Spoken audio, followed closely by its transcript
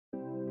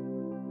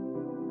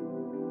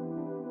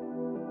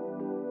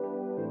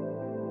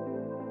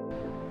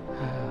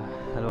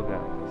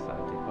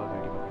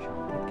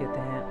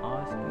करते हैं।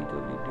 आज की जो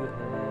वीडियो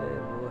है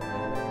वो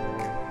है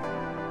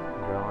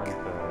ड्रोन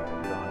पर।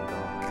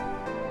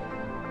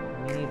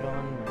 मिनी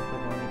ड्रोन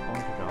मतलब कौन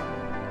सा ड्रोन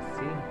है?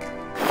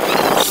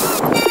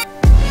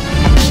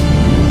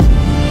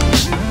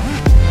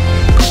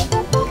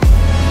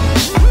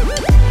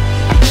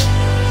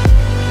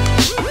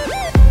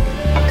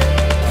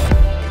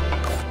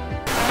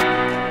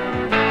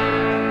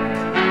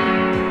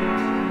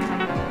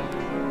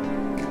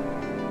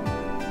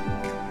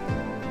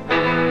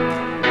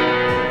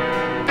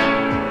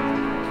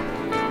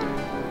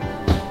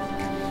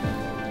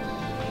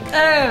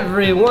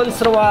 Every once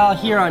in a while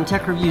here on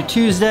Tech Review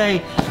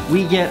Tuesday,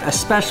 we get a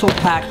special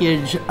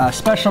package, a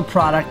special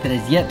product that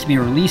is yet to be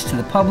released to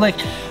the public.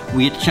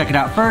 We get to check it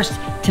out first.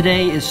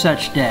 Today is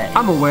such day.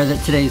 I'm aware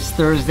that today's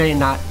Thursday,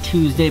 not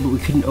Tuesday, but we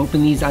couldn't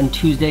open these on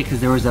Tuesday because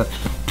there was a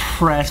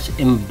press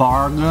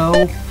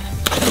embargo.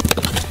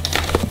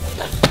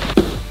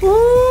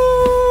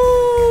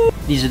 Woo!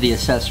 These are the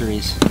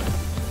accessories.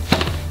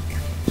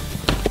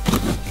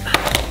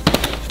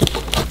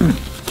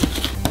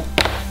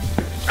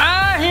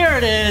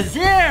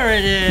 Here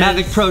it is.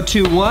 MAVIC Pro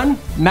 2.1,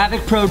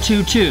 MAVIC Pro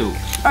 2.2. All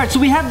right, so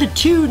we have the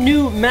two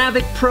new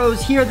MAVIC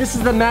Pros here. This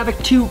is the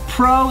MAVIC 2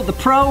 Pro. The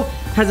Pro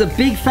has a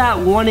big fat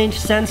 1-inch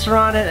sensor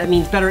on it. That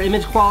means better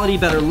image quality,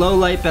 better low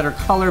light, better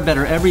color,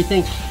 better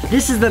everything.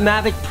 This is the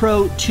MAVIC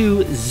Pro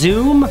 2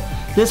 Zoom.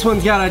 This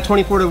one's got a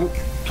 24 to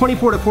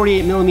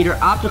 48 millimeter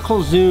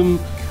optical zoom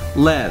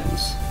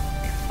lens.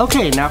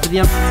 Okay, now for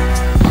the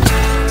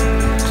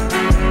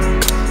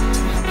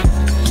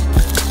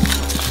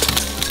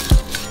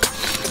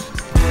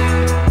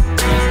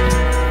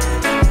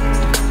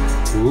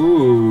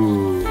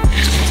Ooh.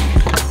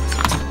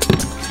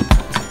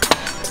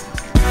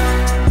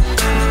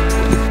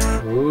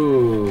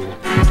 Ooh.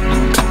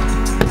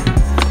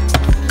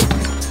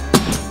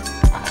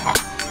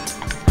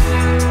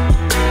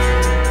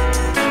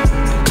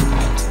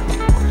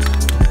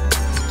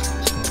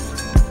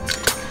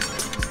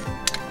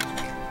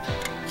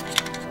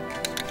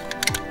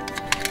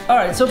 All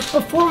right, so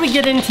before we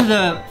get into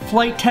the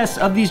flight test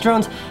of these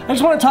drones, I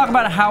just want to talk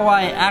about how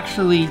I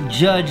actually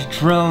judge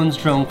drones,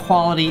 drone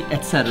quality,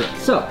 etc.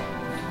 So,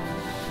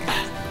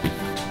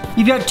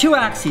 you've got two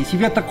axes.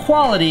 You've got the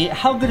quality,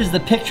 how good is the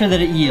picture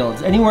that it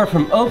yields? Anywhere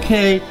from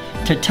okay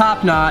to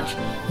top notch,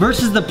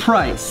 versus the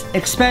price.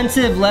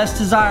 Expensive, less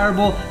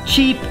desirable,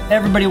 cheap,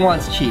 everybody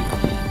wants cheap.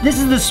 This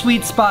is the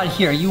sweet spot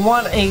here. You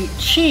want a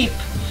cheap,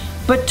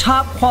 but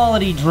top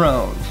quality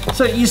drone.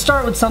 So you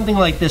start with something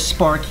like this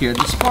Spark here.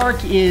 The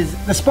Spark is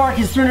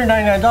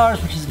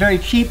 $399, which is very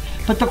cheap,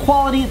 but the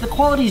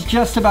quality is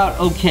just about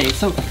okay.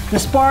 So the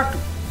Spark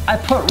I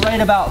put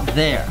right about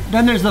there.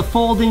 Then there's the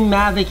folding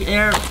MAVIC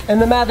Air,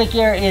 and the MAVIC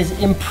Air is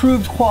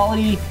improved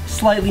quality,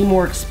 slightly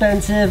more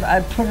expensive. I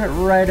put it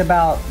right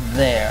about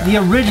there. The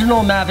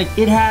original MAVIC,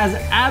 it has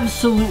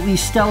absolutely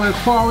stellar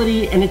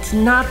quality, and it's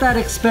not that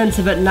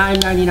expensive at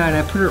 $999.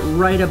 I put it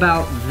right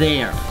about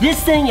there.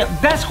 This thing,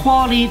 best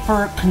quality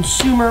for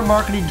consumer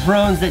marketed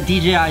drones that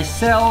DJI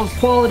sells.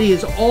 Quality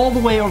is all the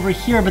way over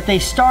here, but they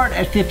start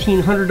at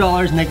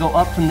 $1,500 and they go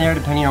up from there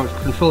depending on which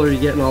controller you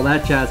get and all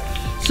that jazz.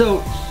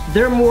 So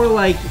they're more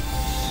like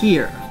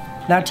here.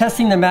 Now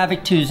testing the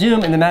MAVIC 2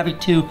 Zoom and the MAVIC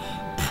 2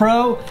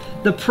 Pro,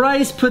 the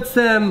price puts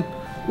them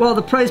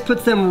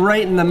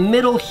right in the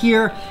middle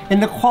here,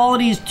 and the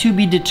quality is to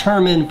be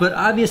determined, but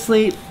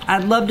obviously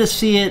I'd love to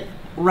see it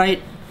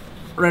right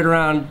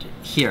around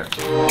here.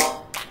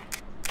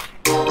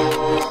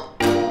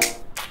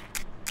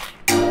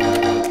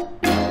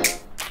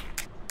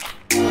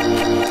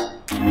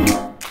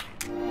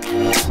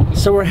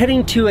 So we're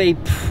heading to a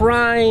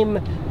prime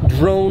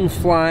drone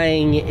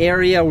flying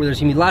area where there's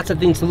gonna be lots of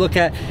things to look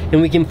at,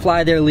 and we can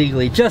fly there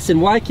legally.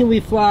 Justin, why can we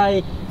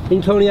fly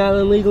in Coney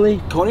Island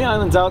legally? Coney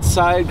Island's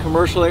outside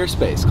commercial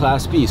airspace,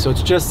 Class B, so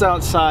it's just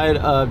outside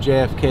of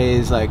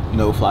JFK's like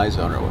no-fly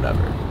zone or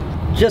whatever.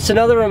 Just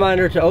another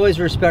reminder to always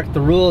respect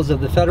the rules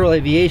of the Federal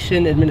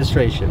Aviation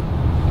Administration,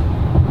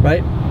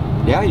 right?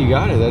 Yeah, you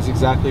got it, that's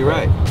exactly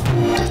right.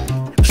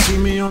 See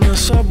me on the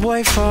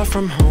subway far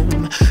from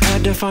home.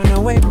 Had to find a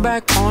way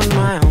back on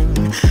my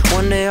own.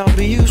 One day I'll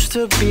be used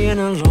to being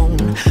alone.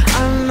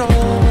 I know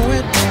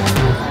it.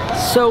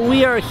 So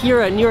we are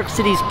here at New York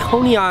City's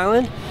Coney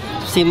Island.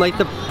 Seemed like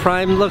the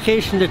prime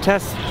location to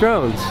test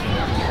drones.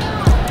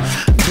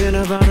 Been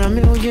about a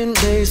million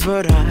days,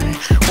 but I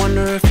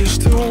wonder if you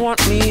still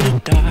want me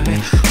to die.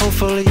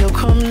 Hopefully you'll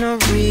come to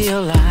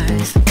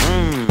realize.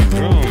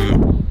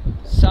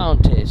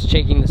 Sound test,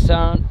 checking the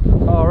sound.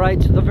 All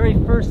right, so the very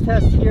first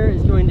test here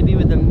is going to be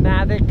with the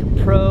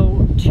MAVIC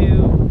Pro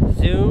 2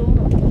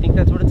 Zoom. I think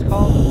that's what it's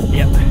called?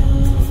 Yep.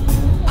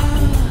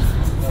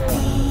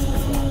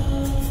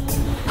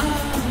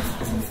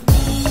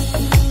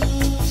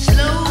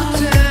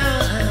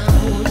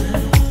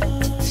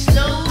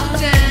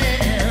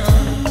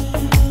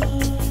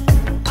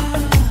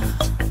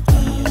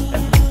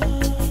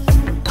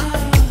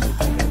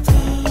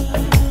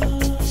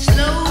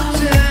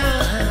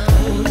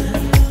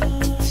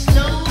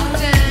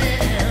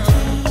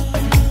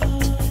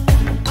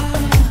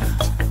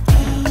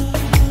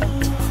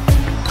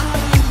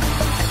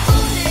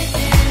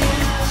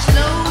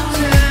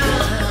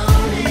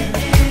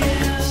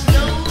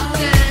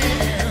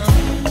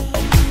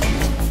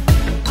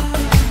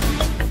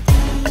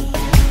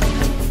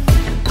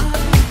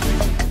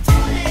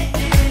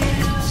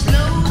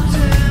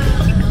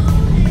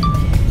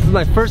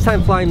 my first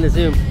time flying the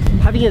Zoom.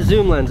 Having a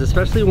zoom lens,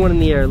 especially one in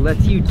the air,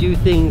 lets you do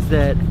things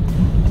that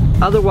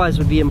otherwise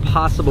would be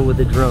impossible with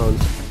the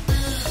drones.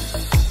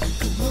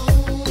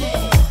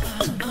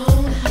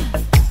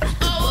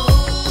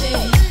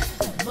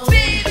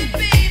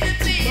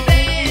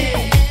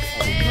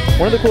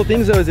 One of the cool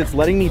things though is it's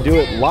letting me do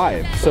it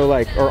live, so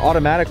like, or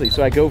automatically.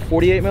 So I go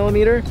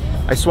 48mm,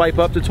 I swipe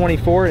up to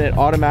 24 and it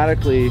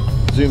automatically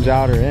zooms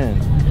out or in.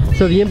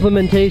 So the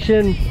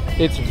implementation?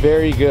 It's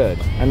very good.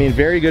 I mean,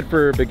 very good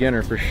for a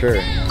beginner for sure.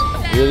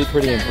 Really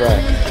pretty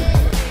impressed.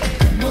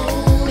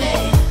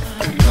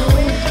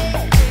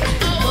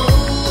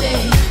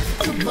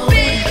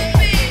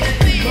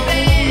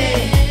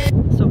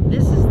 So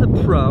this is the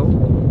Pro,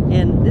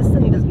 and this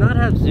thing does not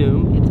have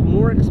zoom. It's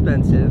more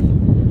expensive,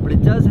 but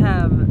it does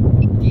have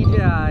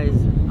DJI's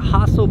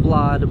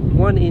Hasselblad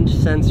 1-inch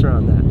sensor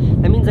on that.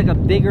 That means like a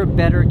bigger,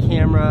 better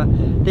camera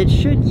that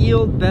should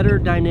yield better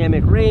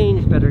dynamic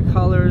range, better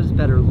colors,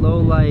 better low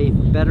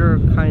light, better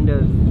kind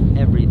of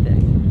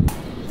everything.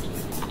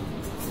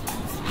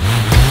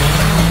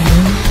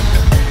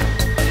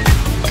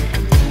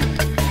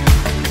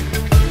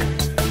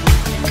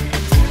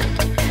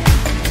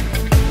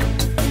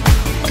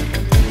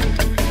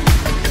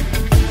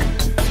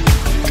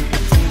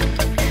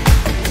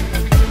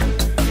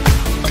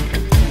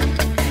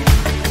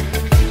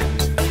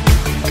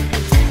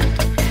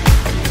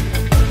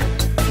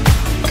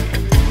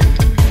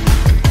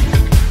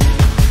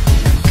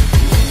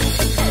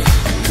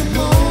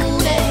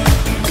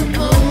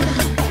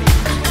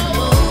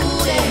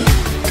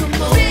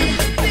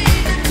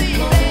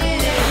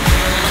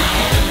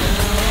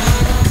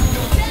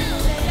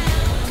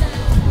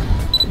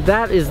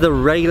 That is the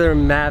regular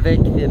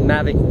MAVIC, the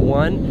MAVIC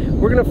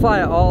 1. We're gonna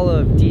fly all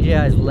of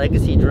DJI's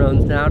legacy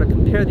drones now to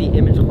compare the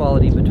image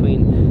quality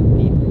between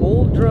the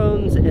old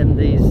drones and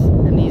these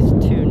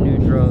two new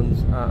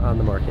drones on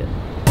the market.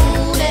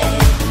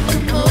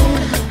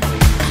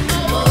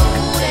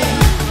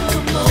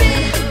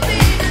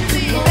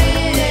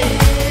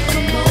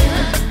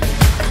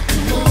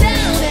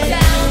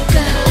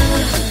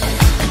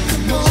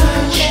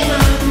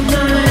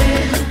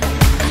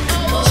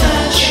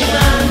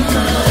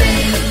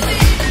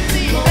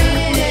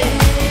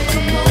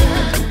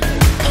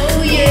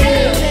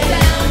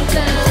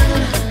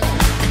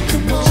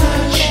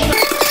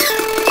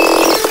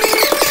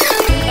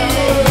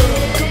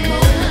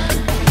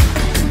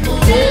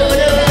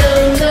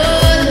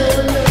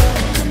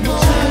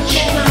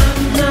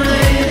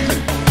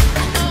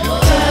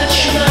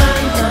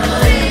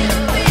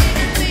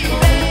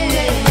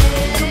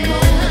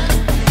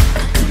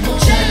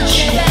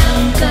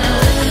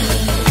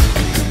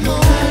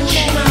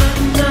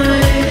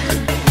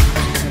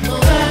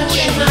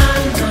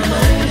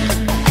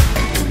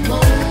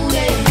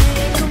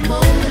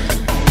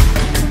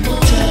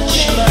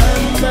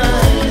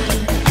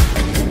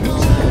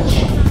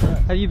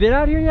 Have you been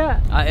out here yet?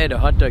 I ate a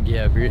hot dog,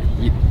 yeah.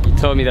 You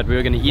told me that we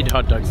were gonna eat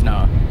hot dogs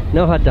now.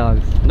 No hot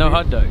dogs. No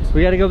hot dogs.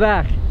 We gotta go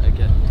back.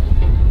 Okay.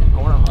 I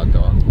want a hot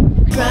dog.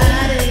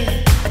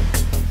 Friday,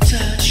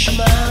 touch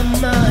my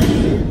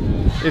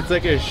mind. It's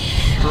like a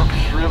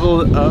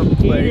shriveled up,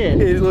 like,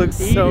 it looks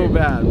so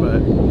bad,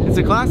 but it's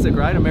a classic,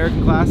 right?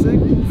 American classic?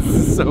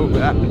 So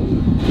bad.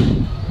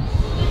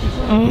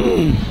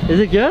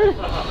 Is it good?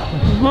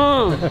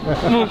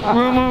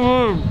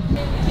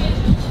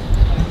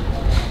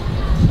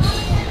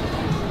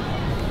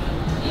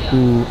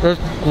 That's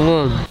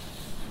good.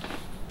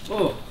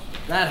 Oh,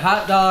 that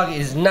hot dog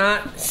is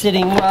not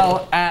sitting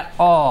well at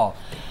all.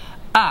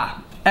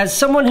 As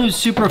someone who's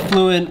super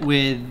fluent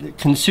with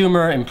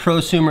consumer and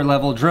prosumer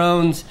level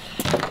drones,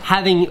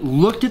 having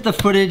looked at the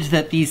footage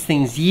that these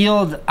things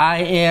yield, I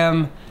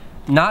am,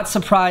 not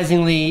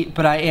surprisingly,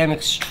 but I am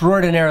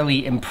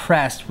extraordinarily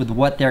impressed with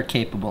what they're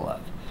capable of.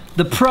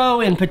 The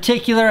Pro in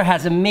particular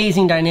has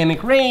amazing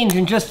dynamic range,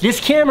 and just this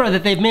camera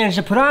that they've managed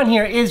to put on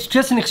here is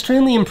just an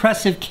extremely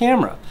impressive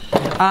camera.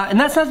 And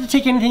that's not to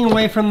take anything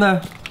away from the,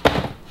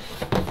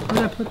 where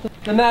did I put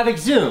the MAVIC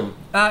Zoom.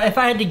 If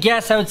I had to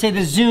guess, I would say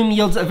the Zoom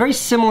yields a very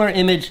similar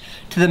image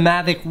to the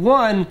MAVIC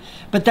 1,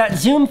 but that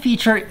zoom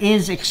feature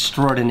is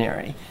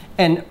extraordinary.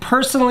 And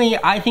personally,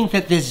 I think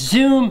that this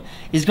Zoom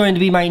is going to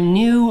be my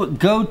new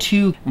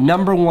go-to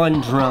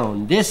 #1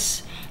 drone.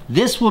 This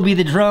will be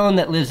the drone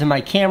that lives in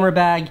my camera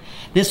bag.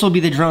 This will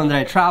be the drone that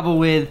I travel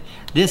with.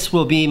 This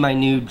will be my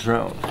new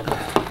drone.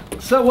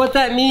 So what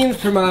that means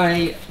for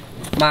my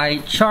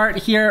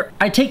chart here,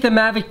 I take the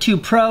MAVIC 2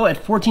 Pro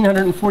at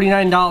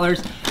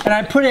 $1,449 and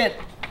I put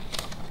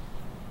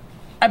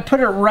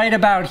it right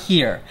about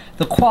here.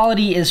 The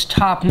quality is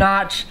top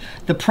notch.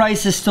 The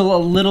price is still a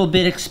little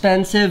bit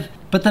expensive,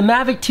 but the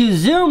MAVIC 2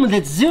 Zoom with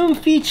its zoom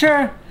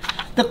feature,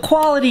 the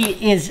quality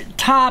is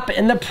top,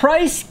 and the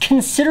price,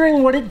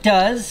 considering what it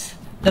does,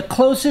 the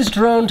closest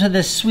drone to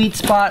the sweet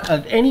spot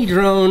of any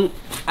drone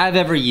I've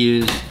ever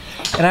used.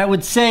 And I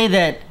would say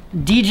that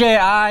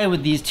DJI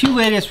with these two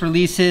latest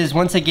releases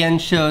once again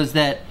shows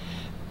that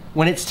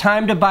when it's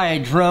time to buy a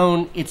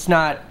drone, it's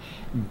not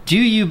do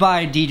you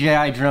buy a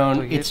DJI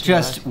drone, it's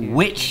just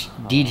which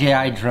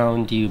DJI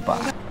drone do you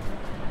buy.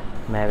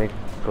 MAVIC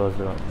Pro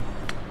drone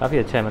काफ़ी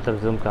अच्छा है, मतलब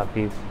zoom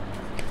काफ़ी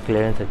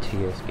clearance अच्छी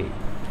है इसकी।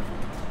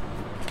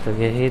 तो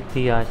यही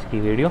थी आज की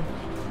वीडियो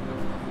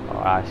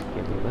और आज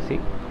के लिए बस ही,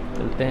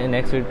 मिलते हैं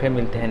नेक्स्ट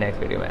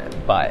वीडियो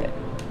में, बाय।